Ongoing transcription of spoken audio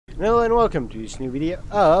Hello and welcome to this new video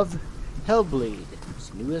of Hellblade,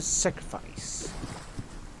 Senua's Sacrifice.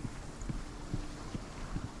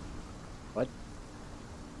 What?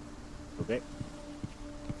 Okay.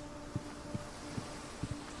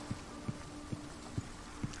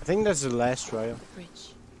 I think that's the last trial.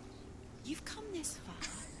 Bridge. You've come this far,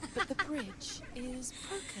 but the bridge is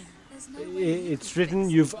broken. There's no way It's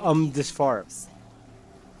written you've this far.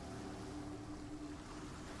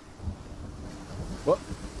 What?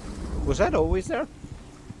 Was that always there?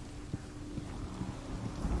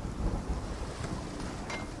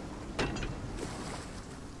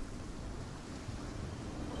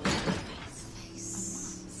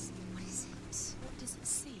 What does it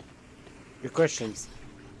see? Good question.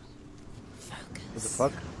 Focus. What the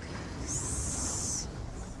fuck?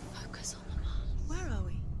 Focus on the mark. Where are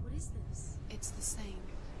we? What is this? It's the same.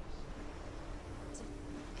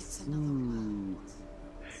 It's another world.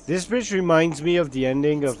 This bridge reminds me of the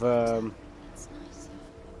ending of It's nicer.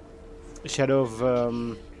 Shadow of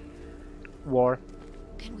War,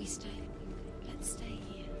 Can we stay? Let's stay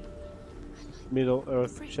here. Middle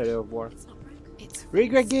Earth, Shadow of War. It's not broken. It's Really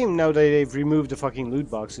great game now that they've removed the fucking loot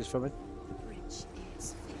boxes from it. the bridge is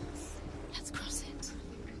fixed. Let's cross it.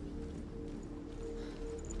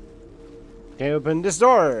 Can I open this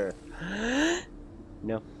door?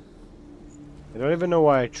 No. I don't even know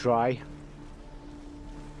why I try.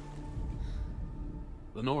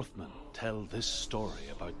 The Northmen tell this story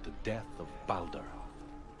about the death of Baldur.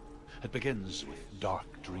 It begins with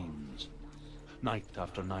dark dreams. Night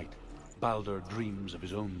after night, Baldur dreams of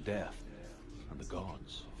his own death, and the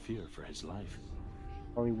gods fear for his life.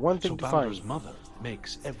 Only one thing So to Baldur's find. mother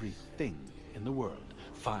makes everything in the world: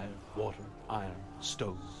 fire, water, iron,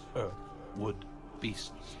 stone, earth, wood,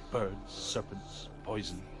 beasts, birds, serpents,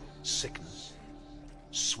 poison, sickness.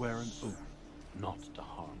 Swear an oath not to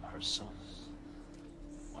harm her sons.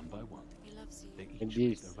 One by one, He loves you. they each Indeed.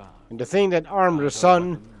 make their vow. And the thing that armed her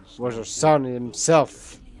son was her son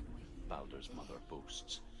himself. Baldur's mother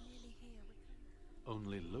boasts.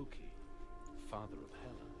 Only Loki, father of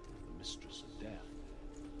Hela, the mistress of death,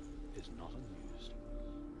 is not amused.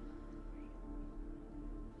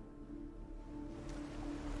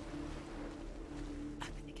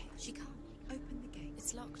 Open the gate. She can't. Open the gate.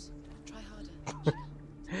 It's locked. Try harder.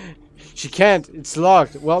 She can't, it's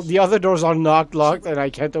locked. Well, the other doors are not locked and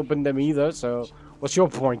I can't open them either, so what's your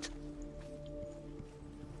point?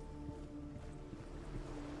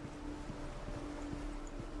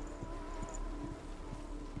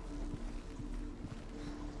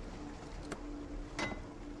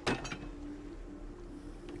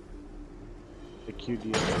 The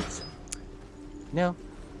QD headset. No.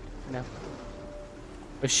 No.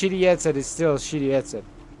 A shitty headset is still a shitty headset.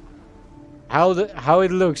 How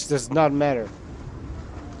it looks does not matter.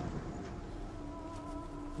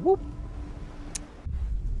 Whoop.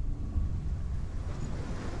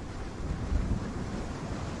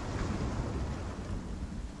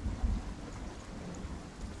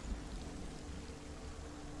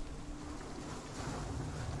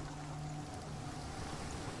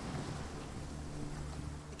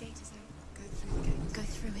 The gate is open. Go through the gate. Go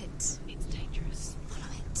through it. It's dangerous. Follow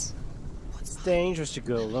it. What's It's dangerous to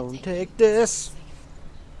go alone. Take this.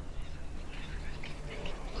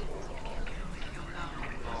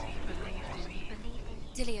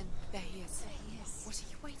 Dillian, there he is. There he is. What are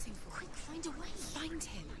you waiting for? Quick, find a way. Find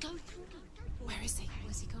him. Go through. Where is he?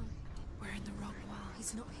 Where's he gone? We're in the wrong world.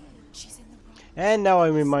 He's not here. She's in the wrong. And now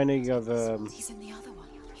I'm reminded of He's in the other one.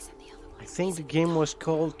 He's in the other one. I think the game was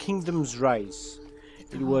called Kingdom's Rise.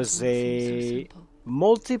 The It world was doesn't seem so a simple.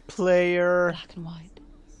 multiplayer Black and white,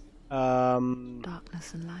 um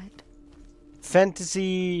darkness and light,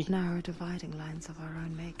 fantasy narrow dividing lines of our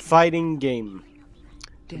own making. fighting game.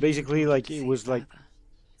 Dim Basically, and like to it see was like further,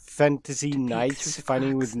 fantasy to peek knights through the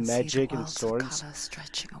fighting with cracks and see the magic and worlds of swords, colour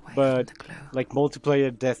stretching away but from the glow. like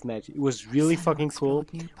multiplayer deathmatch. It was really Senua fucking cool.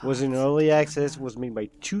 explored new Was in paths early into the access. unknown. Was made by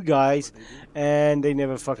 2 guys, and they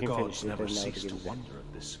never The fucking gods finished it. never And now cease the to game's dead. wonder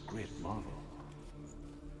at this great marvel.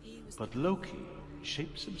 He was But Loki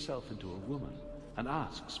shapes himself into a woman and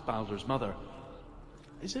asks Baldur's mother,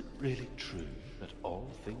 "Is it really true that all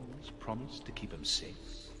things promise to keep him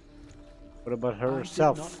safe?" What about her "I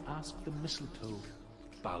herself? did not ask the mistletoe,"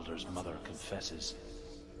 Baldur's mother confesses.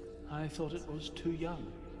 "I thought it was too young."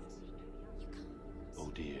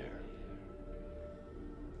 Oh dear.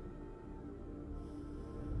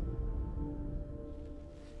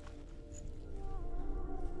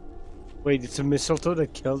 Wait, it's a mistletoe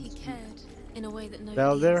that killed He cared in a way that nobody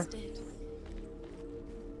Baldur? else did.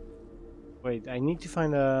 Wait, I need to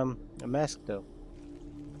find a mask though.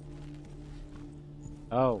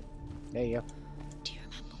 Oh, there you go. Do you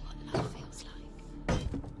remember what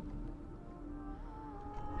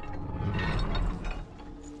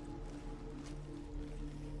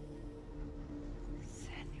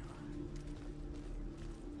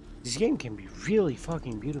This game can be really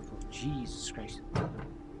fucking beautiful. Jesus Christ.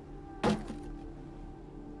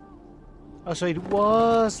 Oh, so it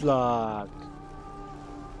was locked.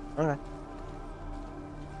 Okay.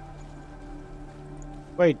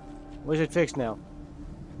 Wait, was it fixed now?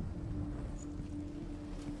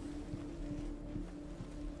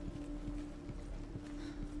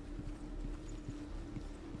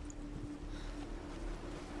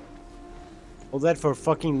 All that for a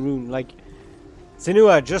fucking rune. Like,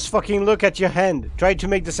 Senua, just fucking look at your hand. Try to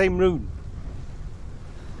make the same rune.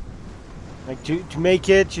 Like, to make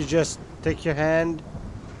it, you just take your hand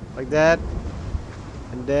like that,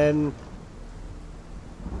 and then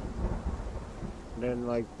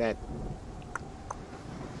like that.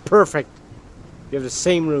 Perfect. You have the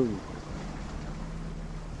same rune.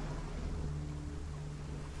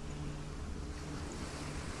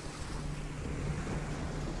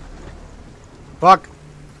 Fuck.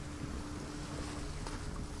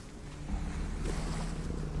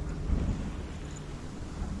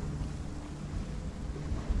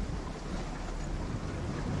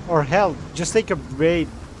 Or hell, just take a braid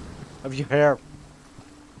of your hair.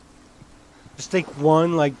 Just take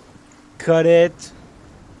one, like, cut it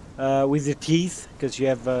with your teeth, because you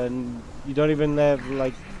have, you don't even have,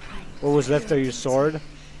 like, what was left of your sword.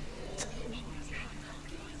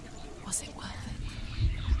 Was it worth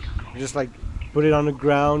it? Just, like, put it on the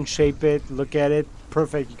ground, shape it, look at it.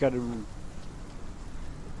 Perfect, you got a rune.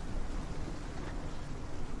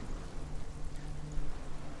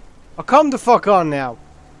 Oh, come the fuck on now.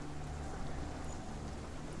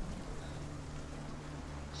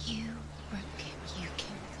 You broke him. You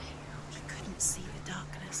killed him. You couldn't see the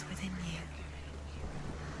darkness within you.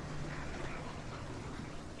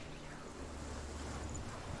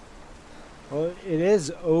 Well, it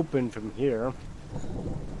is open from here.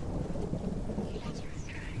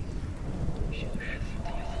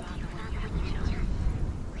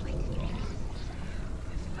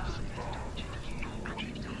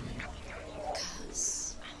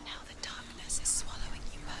 Curse. And now the darkness is swallowing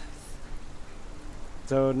you both.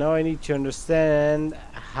 So now I need to understand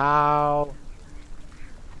how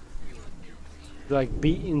to, like,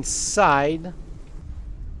 be inside.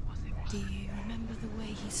 Do you remember the way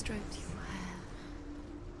he stroked your hair?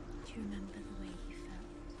 Do you remember the way he felt?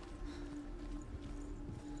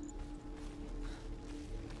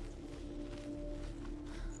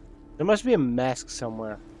 There must be a mask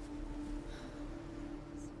somewhere.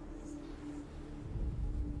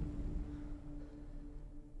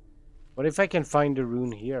 What if I can find the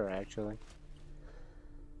rune here, actually?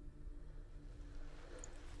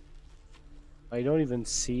 I don't even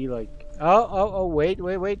see, like... Oh, wait. Does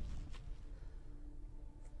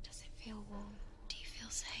it feel warm? Do you feel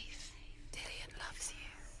safe? Dillian loves you.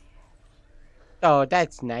 Oh,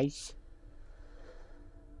 that's nice.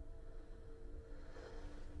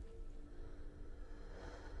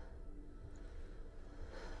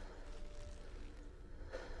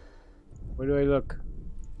 Where do I look?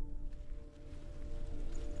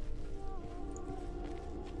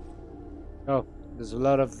 Oh, there's a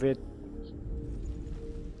lot of it.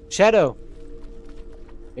 Shadow!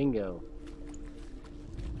 Bingo.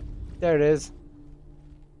 There it is.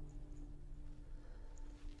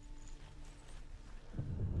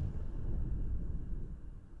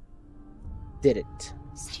 Did it.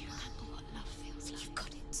 Do you remember what love feels like? You've got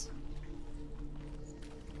it.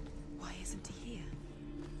 Why isn't he here?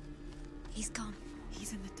 He's gone.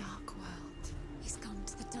 He's in the dark world. He's gone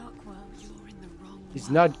to the dark world. You're in the wrong world. He's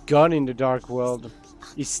not gone in the dark world.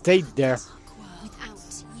 He stayed there. Dark world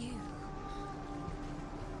without you.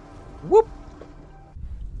 Whoop!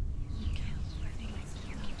 You kill the things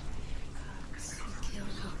you love. Curse. You kill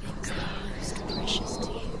the things that are most precious to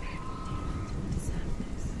you. You deserve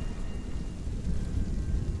this.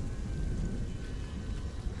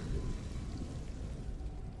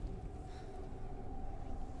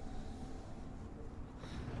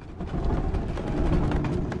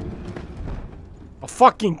 Oh,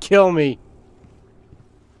 fucking kill me!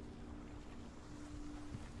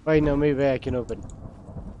 Wait, no, maybe I can open.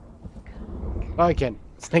 Oh, I can.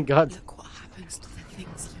 Thank God. Look what happens to the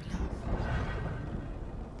things you love.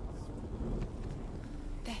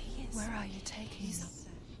 There he is. Where are you taking him?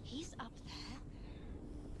 He's up there.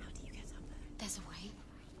 How do you get up there? There's a way.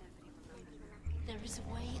 There is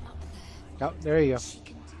a way up there. Oh, there you go. She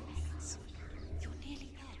can do this. You're nearly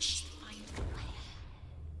there. Just find the way.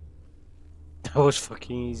 That was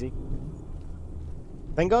fucking easy.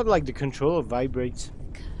 Thank God, like, the controller vibrates.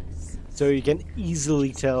 Curse. So you can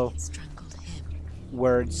easily tell It strangled him.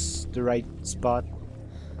 where it's the right spot.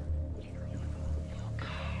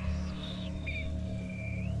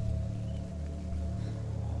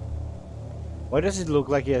 Why does it look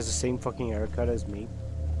like he has the same fucking haircut as me?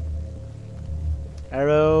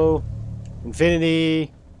 Arrow,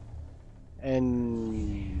 infinity,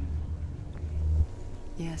 and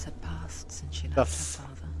Years had passed since she left Stuff.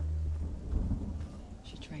 her father.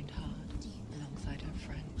 She trained hard alongside her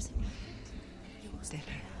friends. Dilly.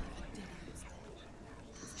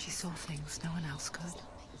 She saw things no one else could.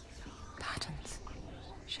 Patterns,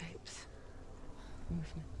 shapes,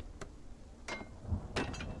 movement.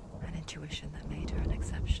 An intuition that made her an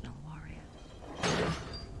exceptional warrior.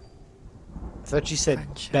 I thought she said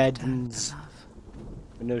Friendship turned to patterns. love,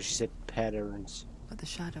 But no, she said patterns. but the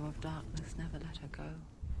shadow of darkness never let her go.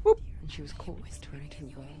 And she was caught between two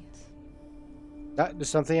worlds. There's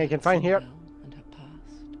something I can find here. Sinwell and her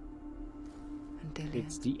past. And Dillian,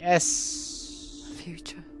 It's the S. her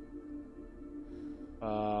future.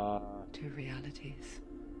 Two realities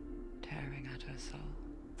tearing at her soul.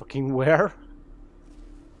 Fucking where?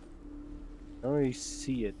 I don't really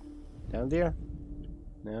see it. Down there?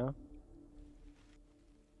 No.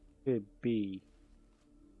 Could be.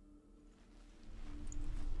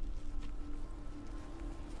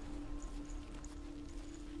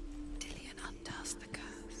 Dillian undoes the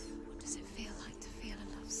curse. What does it feel like to feel a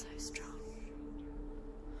love so strong?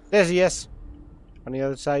 There's a yes. On the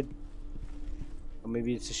other side. Or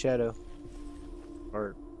maybe it's a shadow.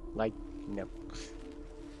 Or light. No.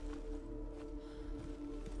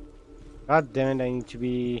 God damn it, I need to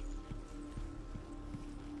be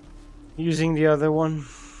using the other one.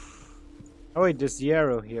 Oh wait, there's the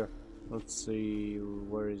arrow here. Let's see,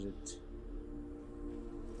 where is it?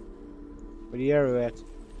 Where the arrow at?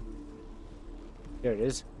 There it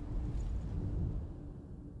is.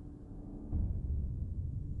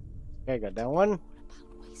 Okay, I got that one.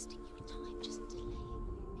 About wasting your time just delaying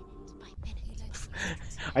minute by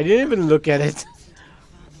minute. I didn't even look at it.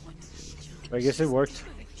 I guess it worked.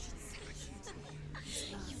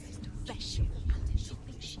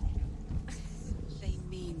 They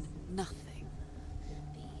mean nothing.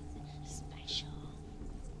 Special.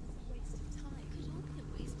 Waste of time. Could all be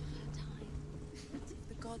a waste of her time.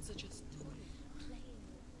 The gods are just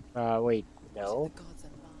Wait, no. the gods are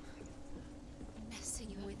laughing.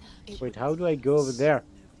 Messing with her. Wait, how do I go over there?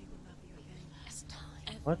 Nobody will love you again. As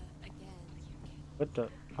time. What? Again. What the?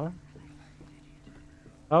 Huh?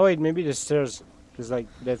 Oh wait, maybe the stairs. Because like,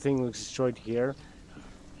 that thing looks destroyed here.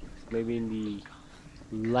 Maybe in the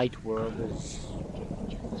light world is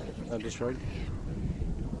not destroyed.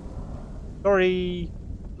 Sorry!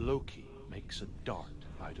 Loki makes a dart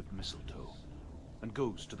out of mistletoe and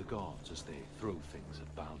goes to the gods as they throw things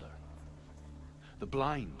at Balder. The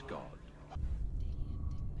blind god Dillian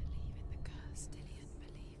didn't believe in the curse. Dillian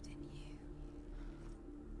believed in you.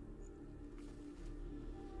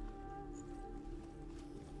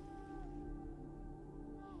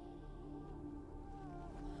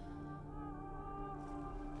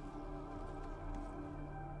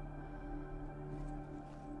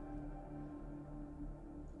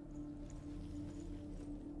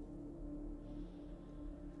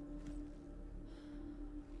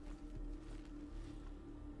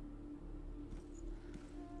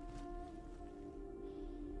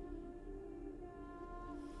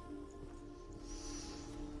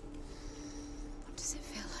 What does it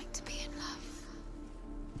feel like to be in love?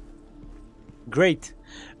 Great!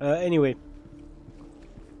 Anyway,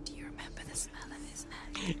 Do you remember the smell of his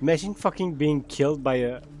neck? imagine fucking being killed by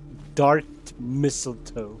a dart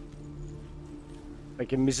mistletoe.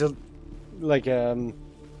 Like a missile... Like, I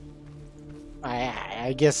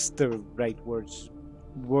guess the right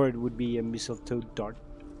word would be a mistletoe dart.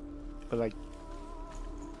 But like...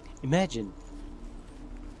 Imagine.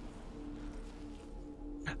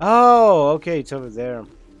 Oh, okay, it's over there.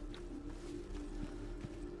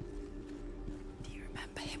 Do you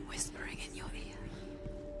remember him whispering in your ear?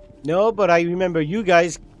 No, but I remember you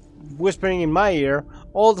guys whispering in my ear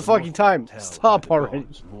all the fucking time. tell Stop how the already.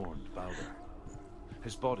 gods mourned Balder.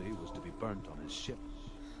 His body was to be burnt on his ship,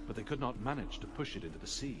 but they could not manage to push it into the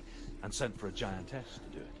sea and sent for a giantess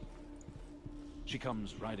to do it. She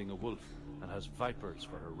comes riding a wolf and has vipers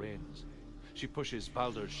for her reins. She pushes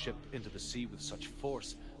Balder's ship into the sea with such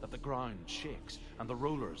force that the ground shakes and the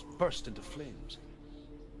rollers burst into flames.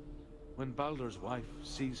 When Balder's wife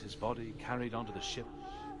sees his body carried onto the ship,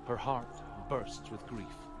 her heart bursts with grief,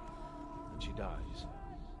 and she dies.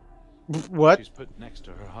 What? She's put next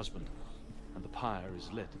to her husband, and the pyre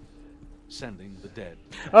is lit, sending the dead.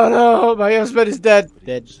 Oh no, my husband is dead. But even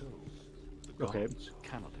Dead. so, the Okay. gods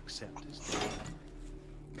cannot accept his death.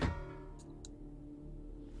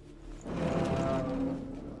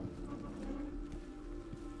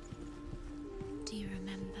 Do you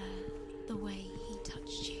remember the way he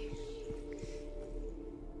touched you?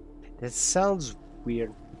 That sounds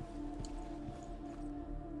weird.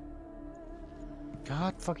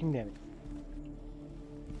 God fucking damn it.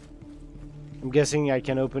 I'm guessing I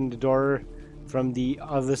can open the door from the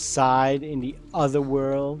other side in the other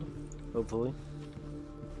world. Hopefully.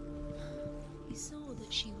 He saw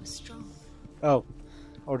that she was strong. Oh.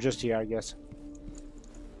 Or just here, I guess.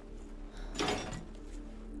 Do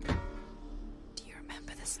you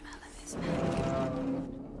remember the smell of his neck?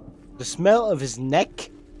 The smell of his neck?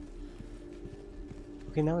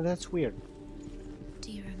 Okay, now that's weird.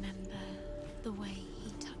 Do you remember the way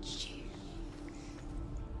he touched you?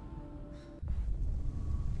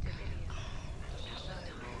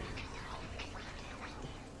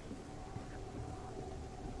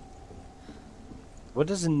 What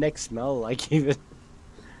does a neck smell like even?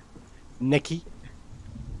 Necky?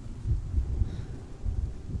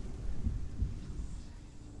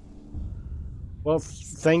 Well,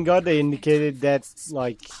 thank God they indicated that,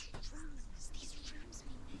 like,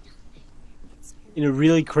 in a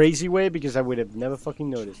really crazy way, because I would have never fucking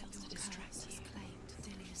noticed.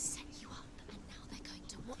 Set you up, and now they're going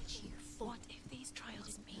to watch you. What if these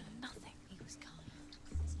trials mean nothing? He was kind,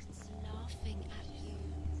 laughing at you.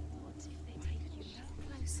 What if they take you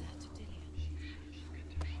closer to Dillian?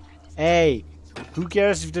 Hey, who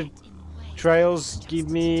cares if the trials give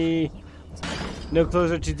me no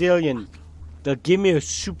closer to Dillian? They'll give me a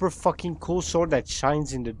super fucking cool sword that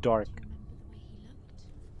shines in the dark.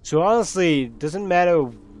 So honestly, it doesn't matter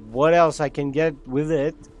what else I can get with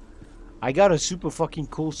it. I got a super fucking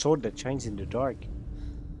cool sword that shines in the dark.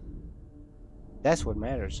 That's what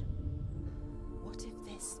matters. What if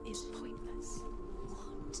this is pointless?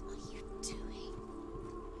 What are you doing?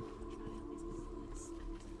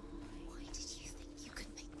 Why did you think you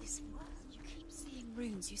could make this work? You keep seeing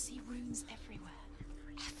runes. You see runes everywhere.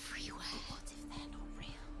 Everywhere. What if they're not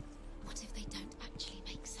real? What if they don't actually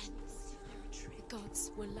make sense? The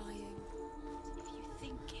gods were lying. If you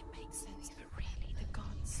think it makes sense, but really the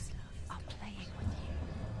gods are playing with you.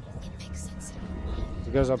 It makes sense in your mind.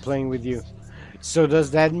 Because I'm playing with you. So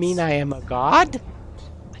does that mean I am a god?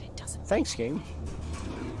 But it doesn't. Thanks, game.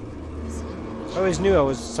 I always knew I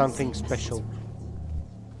was something special.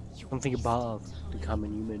 Something above the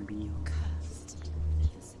common human being.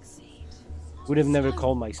 Would have never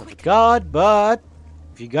called myself a god, but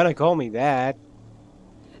if you're gonna call me that,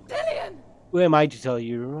 Dillian! who am I to tell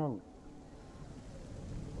you you're wrong?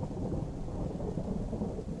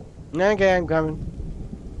 Okay, I'm coming.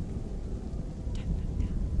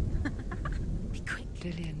 Be quick.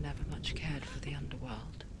 Dillian never much cared for the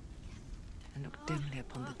underworld and looked dimly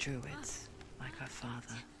upon the druids, like her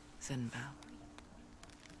father, Zinbao.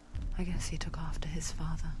 I guess he took after his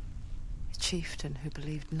father, a chieftain who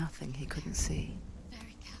believed nothing he couldn't see,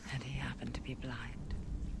 Very careful. and he happened to be blind.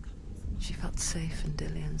 She felt safe in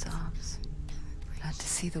Dillian's arms, learned to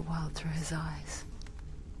see the world through his eyes.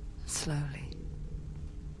 And slowly,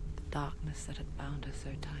 the darkness that had bound her so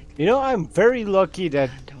tightly You know, I'm very lucky that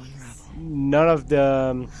began to unravel. none of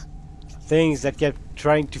the things that kept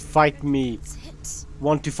trying to fight me That's it.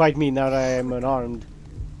 want to fight me now that I am unarmed.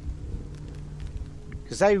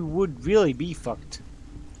 Because I would really be fucked.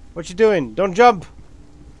 What you doing? Don't jump!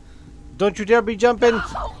 Don't you dare be jumping!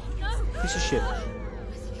 Oh, no! Piece of shit.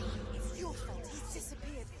 It's your fault. He's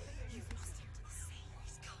disappeared. You've lost him to the sea.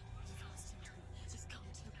 He's gone. You've lost him to He's gone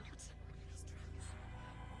to the water.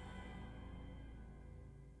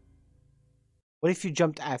 What if you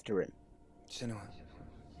jumped after him? Senua,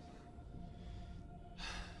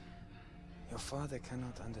 your father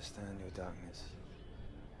cannot understand your darkness.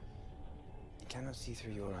 He cannot see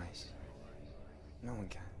through your eyes. No one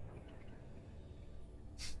can.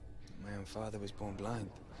 My own father was born blind.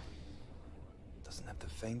 Doesn't have the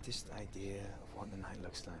faintest idea of what the night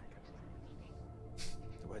looks like.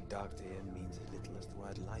 The word dark to him means as little as the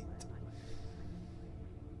word light.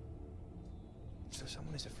 So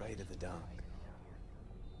someone is afraid of the dark.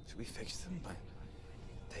 Should we fix them by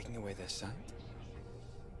taking away their sight?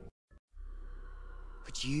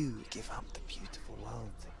 Would you give up the beautiful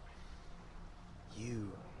world that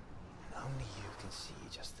you, and only you, can see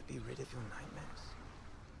just to be rid of your nightmares?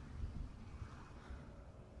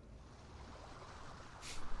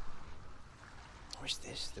 Or is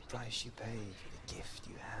this the price you pay for the gift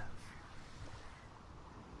you have?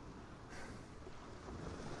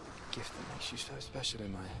 A gift that makes you so special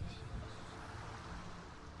in my eyes.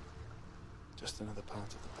 Just another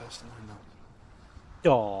part of the person I love.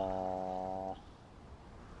 Aww.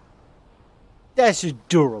 That's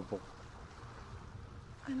adorable.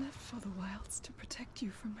 I left for the wilds to protect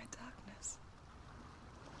you from my darkness.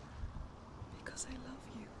 Because I love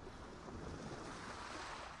you.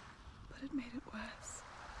 But it made it worse.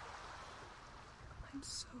 I'm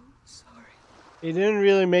so sorry. It didn't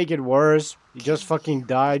really make it worse. He just fucking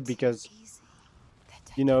died because,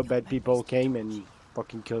 you know, bad people came and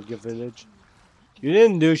fucking killed your village. You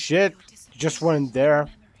didn't do shit. You just went there.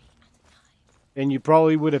 And you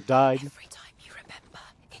probably would have died. Every time you remember,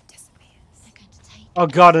 it disappears. They're going to take Oh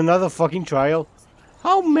god, another fucking trial?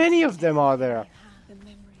 How many of them are there? the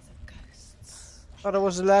memories of ghosts. I thought it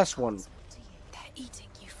was the last one. They're eating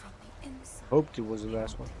you from the inside. Hoped it was the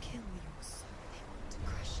last one. To kill your soul. They want to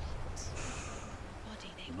crush it. Body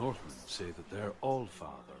they The Northmen say that their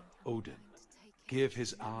Allfather, Odin, gave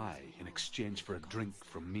his eye in exchange for a drink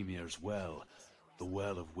from Mimir's well, the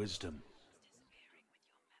Well of Wisdom.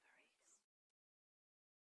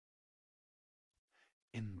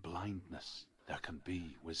 In blindness, there can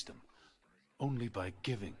be wisdom. Only by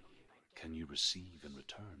giving can you receive in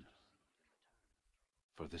return.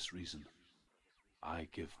 For this reason, I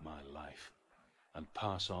give my life and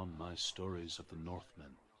pass on my stories of the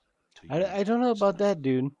Northmen to you. I don't know about that,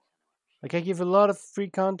 dude. Like, I give a lot of free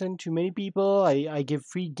content to many people. I give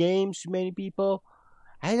free games to many people.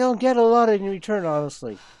 I don't get a lot in return,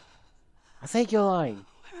 honestly. I think you're lying.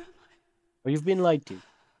 Or you've been lied to.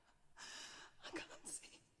 I can't see.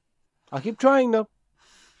 I'll keep trying, though.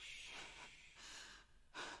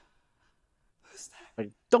 Who's that?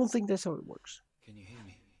 I don't think that's how it works. Can you hear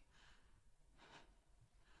me?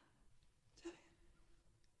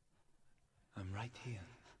 I'm right here.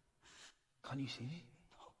 Can't you see me?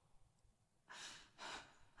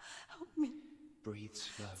 Help me. Breathe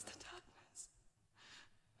slow. It's the darkness.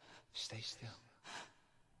 Stay still.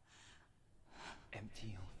 Empty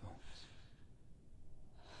your thoughts.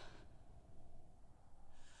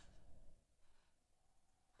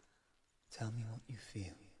 Tell me what you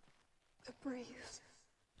feel. The breeze.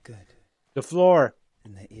 Good. The floor.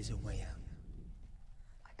 And there is a way out.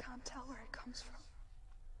 I can't tell where it comes from.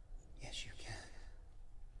 Yes, you can.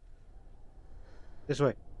 This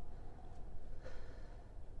way.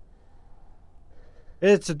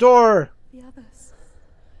 It's a door! The others.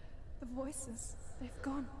 The voices. They've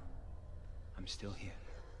gone. I'm still here.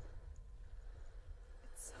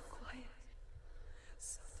 It's so quiet.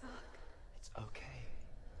 So dark. It's okay.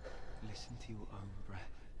 Listen to your own breath.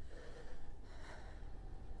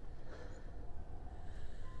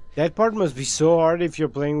 That part must be so hard if you're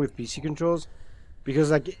playing with PC controls. Because,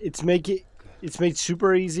 like, it's made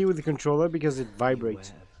super easy with the controller because it vibrates.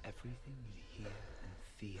 Be aware of everything you hear and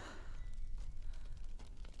feel.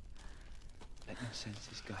 Let your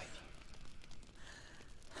senses guide you.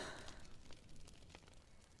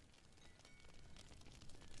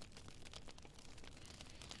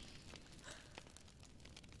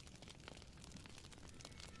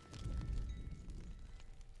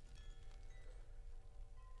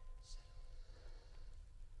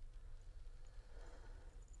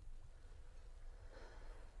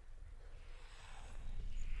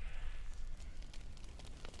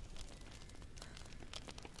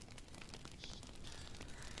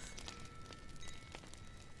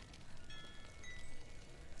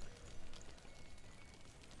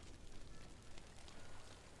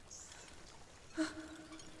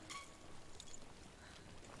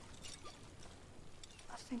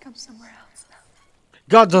 I think I'm somewhere else now.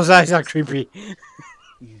 God, those eyes are creepy.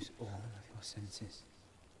 Use all of your senses.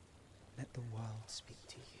 Let the world speak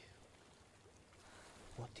to you.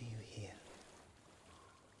 What do you hear?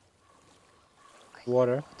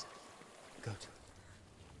 Water. Go to it.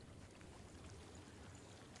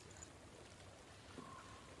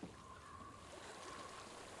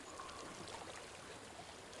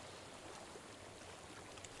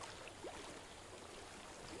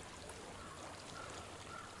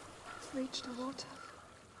 I've reached the water.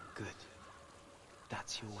 Good.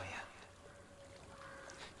 That's your way out.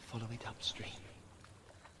 Follow it upstream.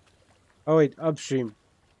 Oh wait, upstream.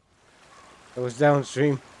 It was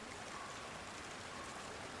downstream.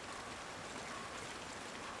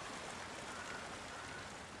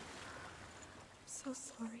 I'm so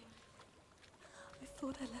sorry. I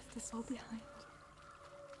thought I left this all behind.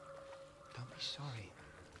 Don't be sorry.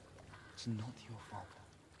 It's not your fault.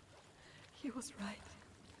 He was right.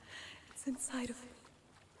 It's inside of me.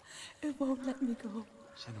 It won't let me go.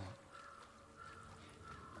 Senua,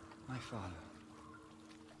 my father,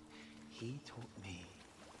 he taught me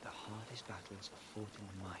the hardest battles are fought in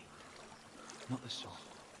the mind, not the soul.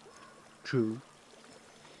 True.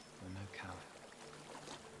 You're no coward.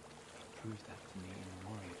 He proved that to me in the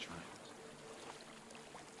warrior trials.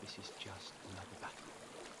 This is just another battle.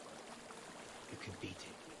 You can beat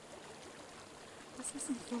it. This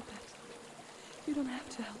isn't your battle. You don't have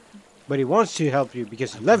to help me. But he wants to help you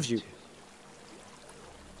because he loves you.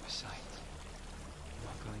 Besides, you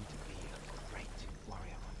are going to be a great warrior.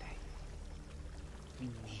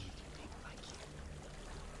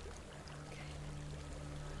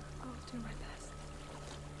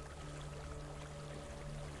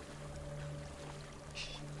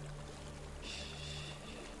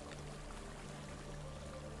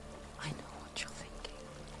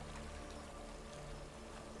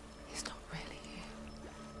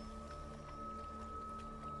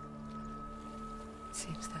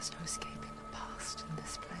 seems there's no escaping the past in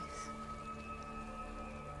this place.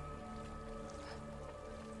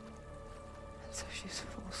 And so she's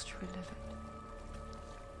forced to relive it.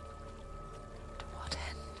 To what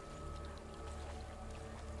end?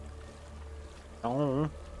 I don't know.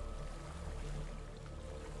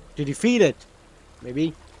 To defeat it.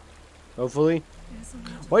 Maybe. Hopefully. There's a way to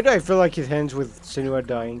Why do I feel like it ends with Senua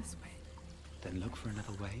dying? this way. Then look for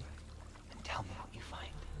another way and tell me what you find.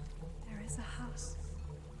 There is a house.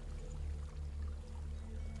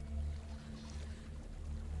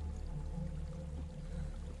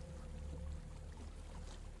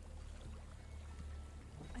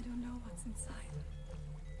 I don't know what's inside.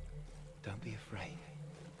 Don't be afraid.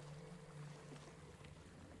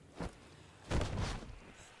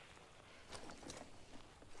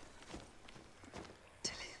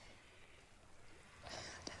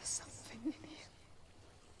 There's something in here.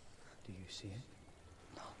 Do you see it?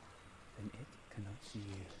 No. Then it cannot see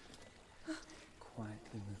you. Quietly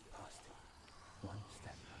move past it. One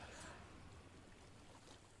step at a time.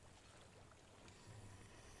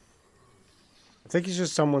 I think it's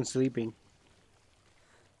just someone sleeping.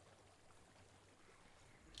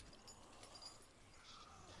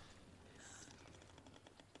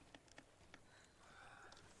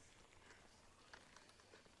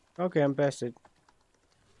 Okay, I'm past it.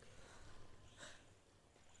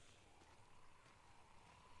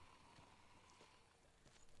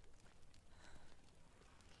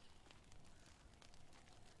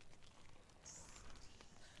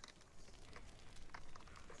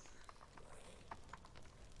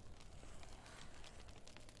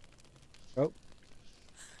 Oh.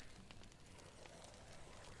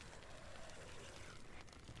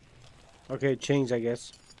 Okay, change, I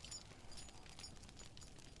guess.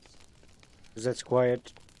 Because that's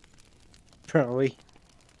quiet. Apparently.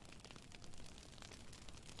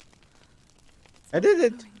 I did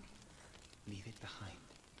it! Leave it behind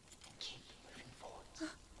and keep moving forward.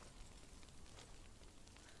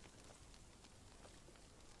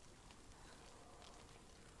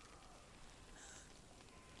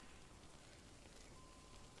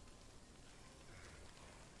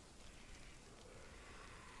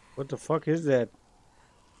 What the fuck is that?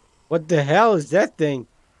 What the hell is that thing?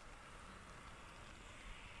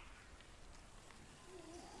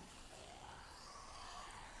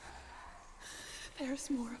 There's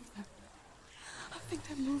more of them. I think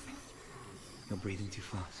they're moving. You're breathing too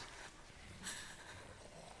fast.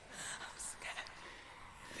 I'm scared.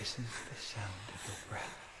 Listen to the sound of your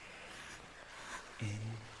breath. In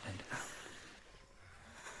and out.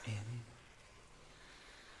 In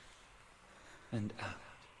and out.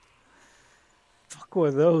 Fuck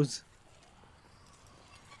were those?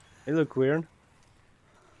 They look weird.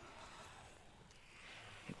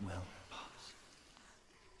 It will pass.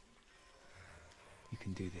 You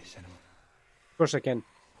can do this, Senua. Of course I can.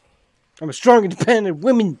 I'm a strong, independent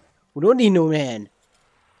woman who don't need no man.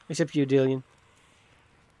 Except you, Dillian.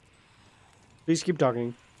 Please keep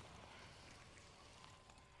talking.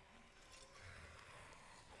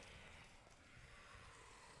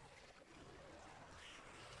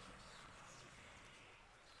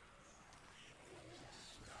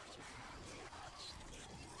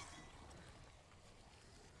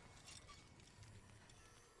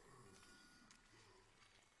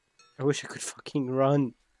 I wish I could fucking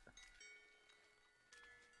run.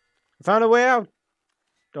 I found a way out.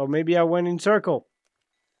 Or maybe I went in circle.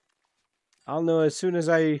 I'll know as soon as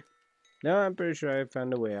I... No, I'm pretty sure I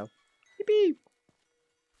found a way out. Yippee!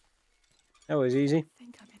 That was easy. I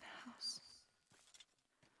think I'm in a house.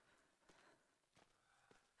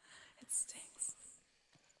 It stinks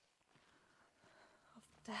of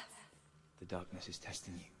death. The darkness is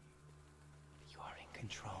testing you. You are in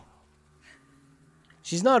control.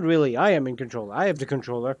 She's not really. I am in control. I have the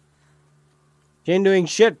controller. She ain't doing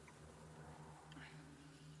shit.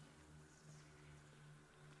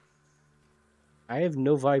 I have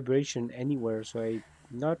no vibration anywhere, so I'm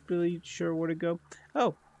not really sure where to go.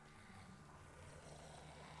 Oh.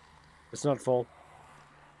 Let's not fall.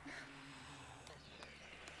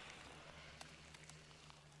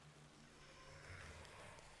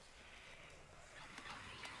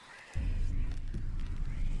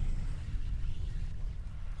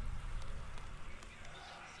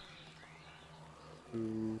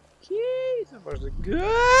 Okay, so far so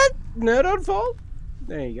good. No, don't fall.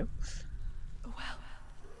 There you go. A well.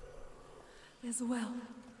 There's a well.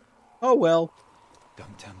 Oh well.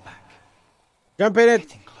 Don't turn back. Jump in it.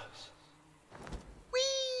 Getting close.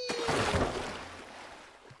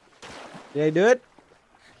 Did I do it?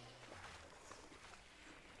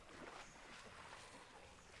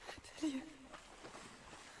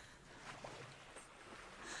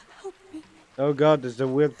 Oh god, there's the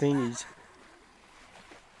weird thingies.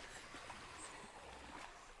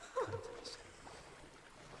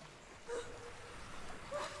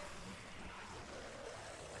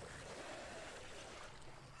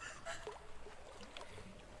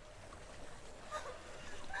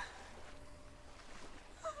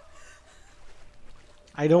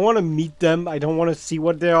 I don't want to meet them. I don't want to see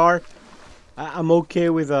what they are. I'm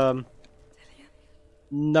okay with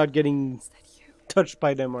not getting Is that you? touched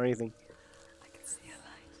by them or anything. I can see a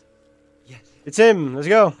light. Yes, It's him. Let's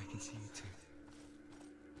go. I can see you too.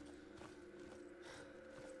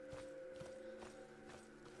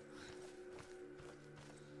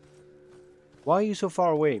 Why are you so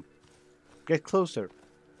far away? Get closer.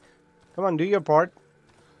 Come on, do your part.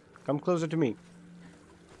 Come closer to me.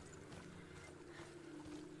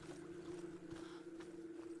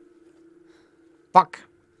 Fuck.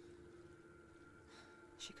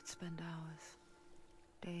 She could spend hours,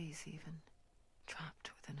 days even,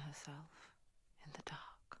 trapped within herself, in the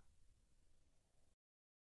dark.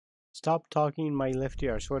 Stop talking in my left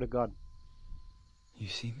ear, I swear to God. You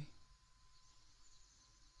see me?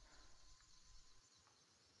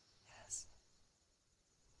 Yes.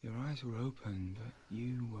 Your eyes were open, but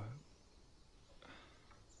you were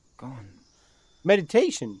gone.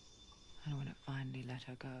 Meditation. And when it finally let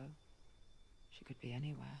her go, she could be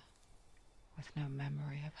anywhere, with no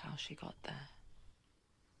memory of how she got there.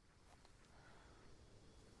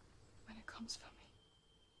 When it comes for me,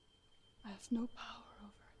 I have no power over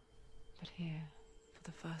it. But here, for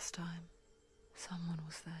the first time, someone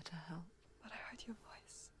was there to help. But I heard your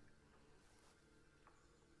voice.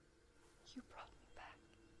 You brought me back.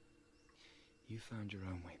 You found your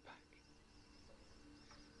own way back.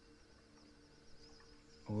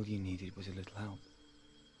 All you needed was a little help.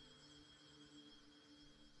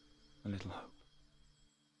 A little hope.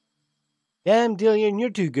 Damn, Dillian, you're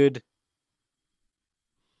too good.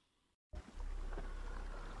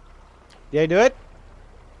 Did I do it?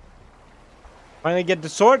 Finally get the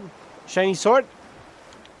sword? Shiny sword?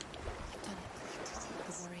 You've done it.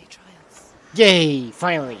 The warrior triumphs. Yay!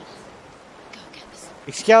 Finally! Go get the sword.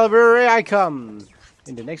 Excalibur, here I come!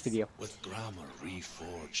 In the next video. With grammar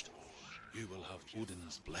reforged, you will have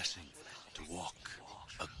Odin's blessing to walk,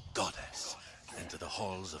 a goddess, into the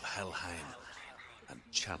halls of Helheim and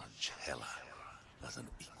challenge Hela as an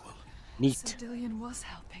equal. Neat. So Dillian was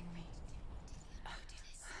helping me.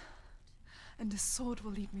 And the sword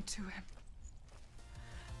will lead me to him.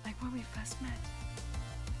 Like when we first met.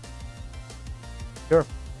 Sure.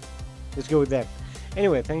 Let's go with that.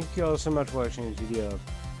 Anyway, thank you all so much for watching this video of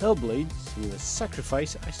Hellblade, Senua's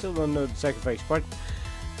Sacrifice. I still don't know the sacrifice part.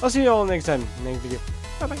 I'll see you all next time, next video.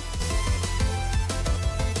 Bye bye.